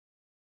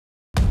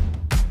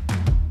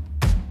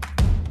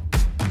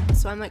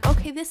So I'm like,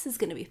 okay, this is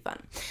going to be fun.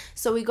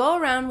 So we go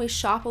around, we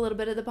shop a little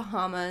bit at the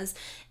Bahamas,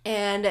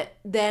 and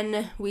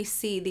then we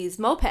see these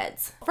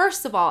mopeds.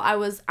 First of all,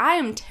 I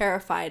am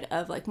terrified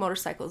of like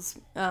motorcycles,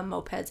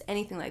 mopeds,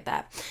 anything like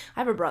that.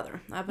 I have a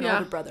brother. I have an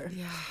older brother.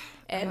 Yeah.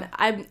 And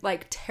I'm,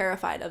 like,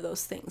 terrified of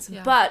those things.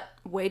 Yeah. But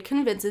Wade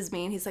convinces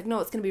me, and he's like, no,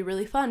 it's going to be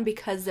really fun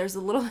because there's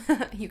a little,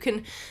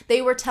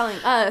 they were telling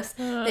us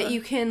that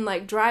you can,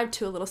 like, drive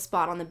to a little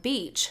spot on the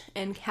beach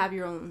and have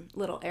your own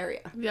little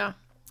area. Yeah.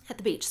 At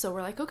the beach. So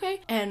we're like,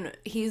 okay. And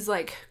he's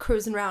like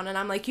cruising around and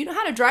I'm like, you know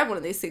how to drive one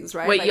of these things,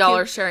 right? Wait, like, y'all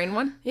are sharing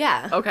one?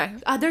 Yeah. Okay.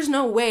 There's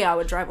no way I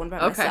would drive one by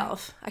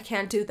myself. I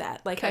can't do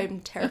that. Like, I'm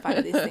terrified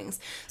of these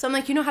things. So I'm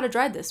like, you know how to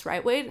drive this,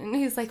 right, Wade? And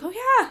he's like, oh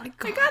yeah,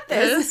 I got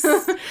this. So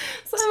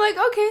I'm like,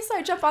 okay. So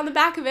I jump on the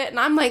back of it and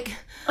I'm like,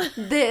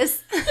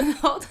 this the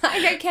whole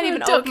time. I can't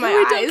even open my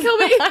eyes. Don't kill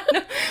me.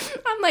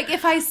 I'm like,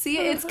 if I see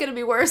it, it's gonna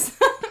be worse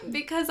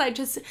because I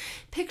just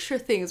picture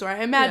things or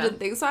I imagine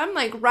things. So I'm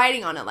like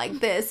riding on it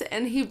like this,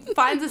 and he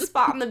finds a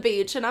spot on the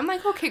beach, and I'm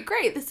like, okay,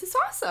 great, this is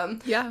awesome.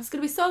 Yeah, it's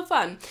gonna be so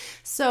fun.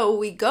 So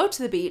we go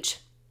to the beach,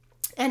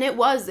 and it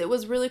was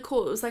really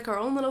cool. It was like our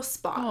own little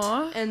spot.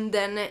 Aww. And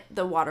then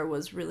the water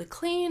was really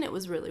clean. It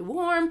was really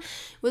warm.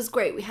 It was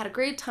great. We had a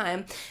great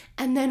time.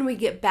 And then we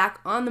get back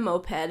on the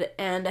moped,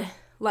 and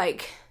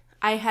like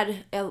I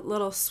had a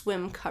little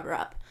swim cover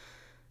up,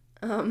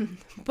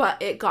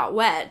 but it got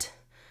wet.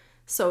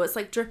 So it's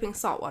like dripping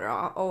salt water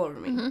all over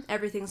me. Mm-hmm.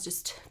 Everything's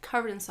just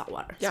covered in salt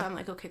water. Yeah. So I'm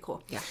like, okay,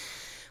 cool. Yeah.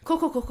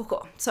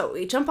 Cool. So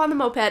we jump on the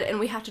moped and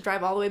we have to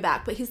drive all the way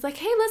back. But he's like,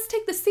 hey, let's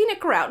take the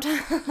scenic route.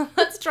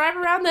 Let's drive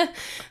around the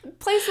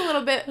place a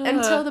little bit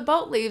until the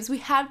boat leaves. We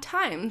have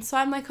time. So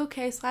I'm like,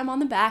 okay. So I'm on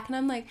the back and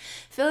I'm like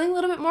feeling a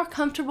little bit more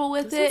comfortable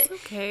with it.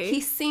 Okay.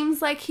 He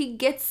seems like he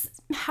gets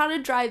how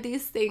to drive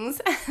these things.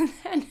 And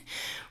then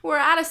we're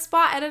at a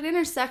spot at an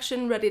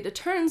intersection ready to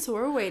turn. So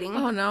we're waiting.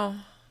 Oh, no.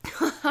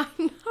 I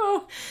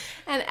know.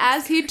 And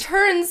as he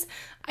turns,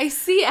 I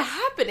see it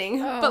happening,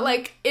 but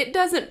like it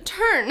doesn't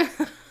turn.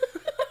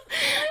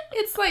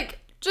 It's like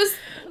just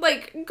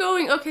like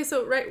going, okay,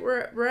 so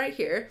we're right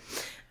here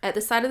at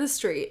the side of the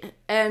street,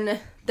 and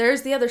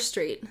there's the other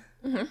street,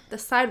 the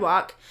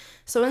sidewalk.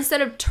 So instead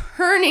of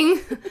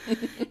turning,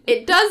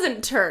 it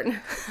doesn't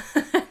turn.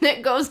 And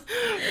it goes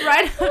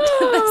right up to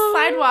the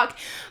sidewalk.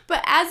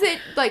 But as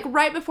it, like,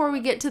 right before we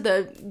get to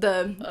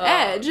the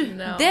edge,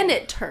 then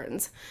it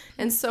turns.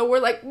 And so we're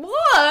like,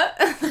 what?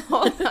 The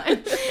whole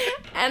time.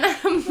 And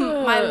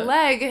my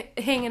leg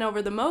hanging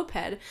over the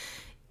moped,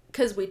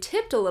 because we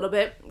tipped a little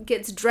bit,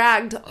 gets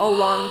dragged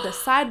along the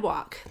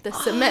sidewalk, the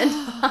cement,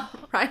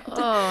 right?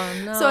 Oh,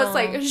 no. So it's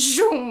like,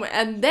 zoom,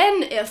 and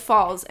then it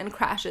falls and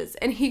crashes.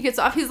 And he gets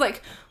off. He's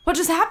like, what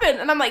just happened?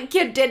 And I'm like,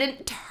 you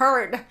didn't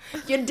turn.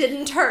 You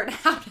didn't turn.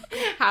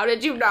 How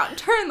did you not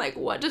turn? Like,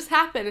 what just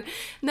happened?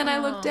 And then I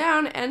look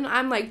down, and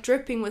I'm, like,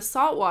 dripping with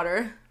salt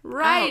water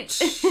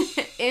right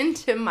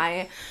into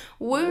my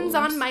wounds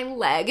on my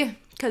leg,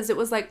 because it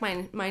was like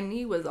my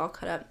knee was all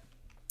cut up.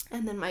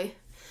 And then my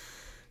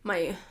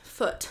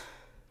foot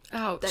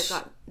that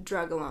got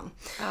drug along.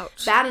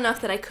 Ouch. Bad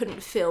enough that I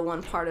couldn't feel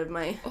one part of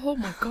my... Oh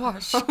my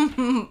gosh.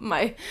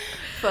 my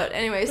foot.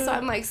 Anyway, so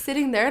I'm like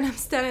sitting there and I'm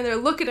standing there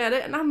looking at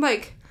it and I'm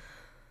like,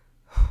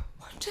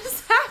 what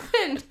just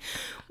happened?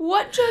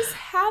 What just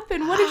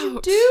happened? What did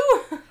you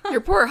do?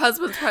 Your poor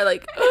husband's probably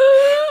like...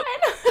 I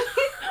know.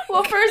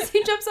 Well, first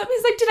he jumps up.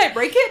 He's like, did I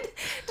break it?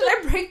 Did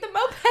I break the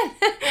moped?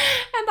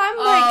 And I'm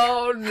like...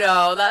 Oh,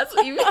 no. That's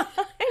what you... I know.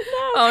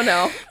 Oh,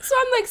 no. So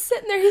I'm like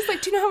sitting there. He's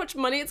like, do you know how much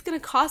money it's going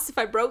to cost if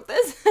I broke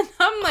this? And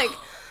I'm like, look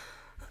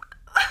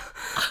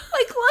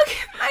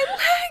at my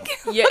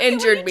leg. You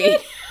injured me.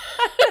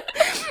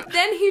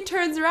 Then he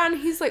turns around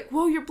and he's like,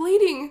 whoa, you're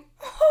bleeding.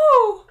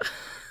 Oh,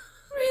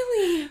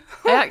 really?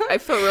 I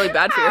feel really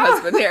bad for your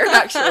husband here,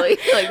 actually.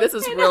 Like, this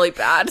is really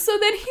bad. So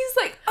then he's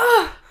like,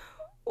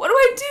 what do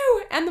I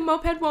do? And the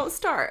moped won't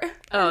start.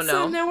 Oh, and no.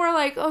 So then we're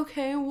like,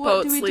 okay,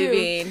 what do we do?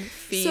 Leaving,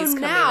 fees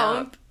coming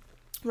up.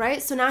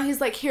 Right? So now he's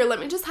like, here, let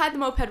me just hide the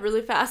moped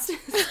really fast.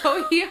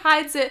 So he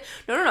hides it.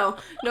 No.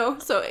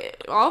 So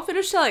I'll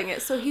finish telling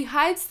it. So he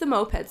hides the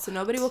moped so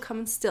nobody will come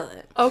and steal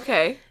it.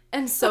 Okay.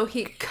 And so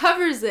he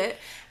covers it.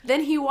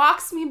 Then he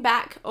walks me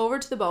back over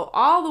to the boat,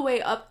 all the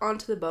way up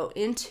onto the boat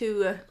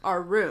into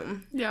our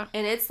room. Yeah.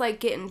 And it's like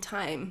getting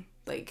time,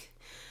 like...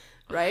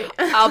 Right?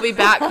 I'll be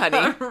back,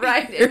 honey.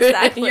 Right,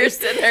 exactly. You're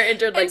sitting there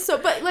injured, like, and so,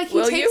 but, like,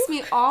 he takes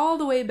me all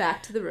the way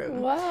back to the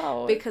room.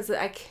 Wow. Because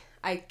I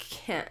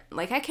can't,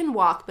 like, I can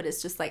walk, but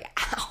it's just like,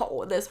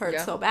 ow, this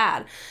hurts so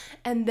bad.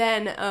 And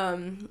then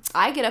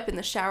I get up in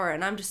the shower,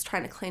 and I'm just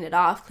trying to clean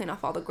off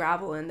all the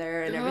gravel in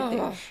there and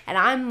everything. And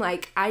I'm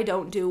like, I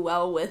don't do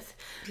well with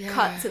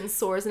cuts and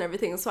sores and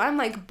everything. So I'm,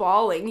 like,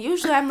 bawling.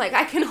 Usually I'm like,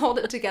 I can hold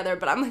it together,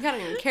 but I'm like, I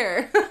don't even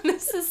care.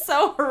 This is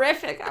so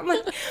horrific. I'm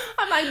like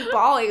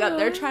bawling up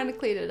there trying to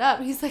clean it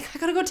up. He's like, I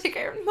gotta go take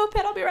care of the moped.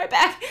 I'll be right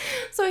back.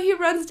 So he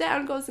runs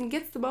down, goes and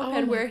gets the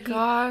moped where he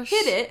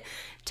hid it.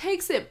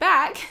 takes it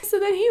back. So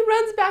then he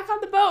runs back on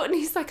the boat and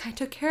he's like, I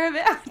took care of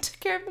it. I took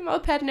care of the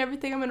moped and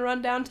everything. I'm going to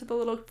run down to the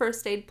little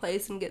first aid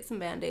place and get some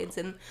Band-Aids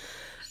and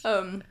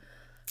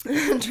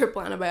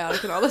triple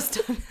antibiotic and all this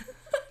stuff.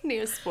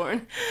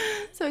 Neosporin.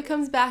 So he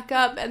comes back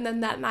up, and then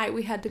that night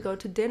we had to go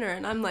to dinner,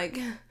 and I'm like,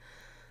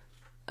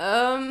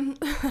 I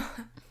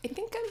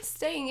think I'm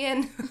staying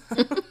in.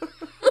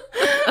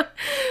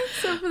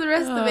 So for the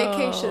rest of the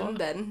vacation,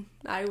 then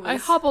I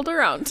hobbled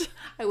around.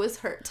 I was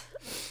hurt.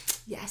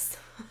 Yes.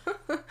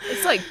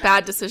 It's like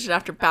bad decision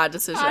after bad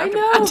decision after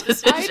bad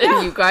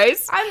decision, you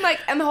guys. I'm like,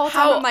 and the whole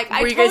time I'm like,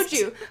 I told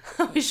you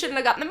we shouldn't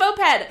have gotten the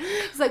moped.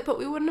 He's like, but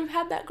we wouldn't have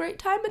had that great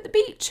time at the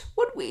beach,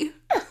 would we?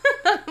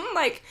 I'm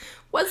like,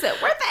 was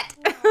it worth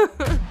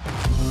it?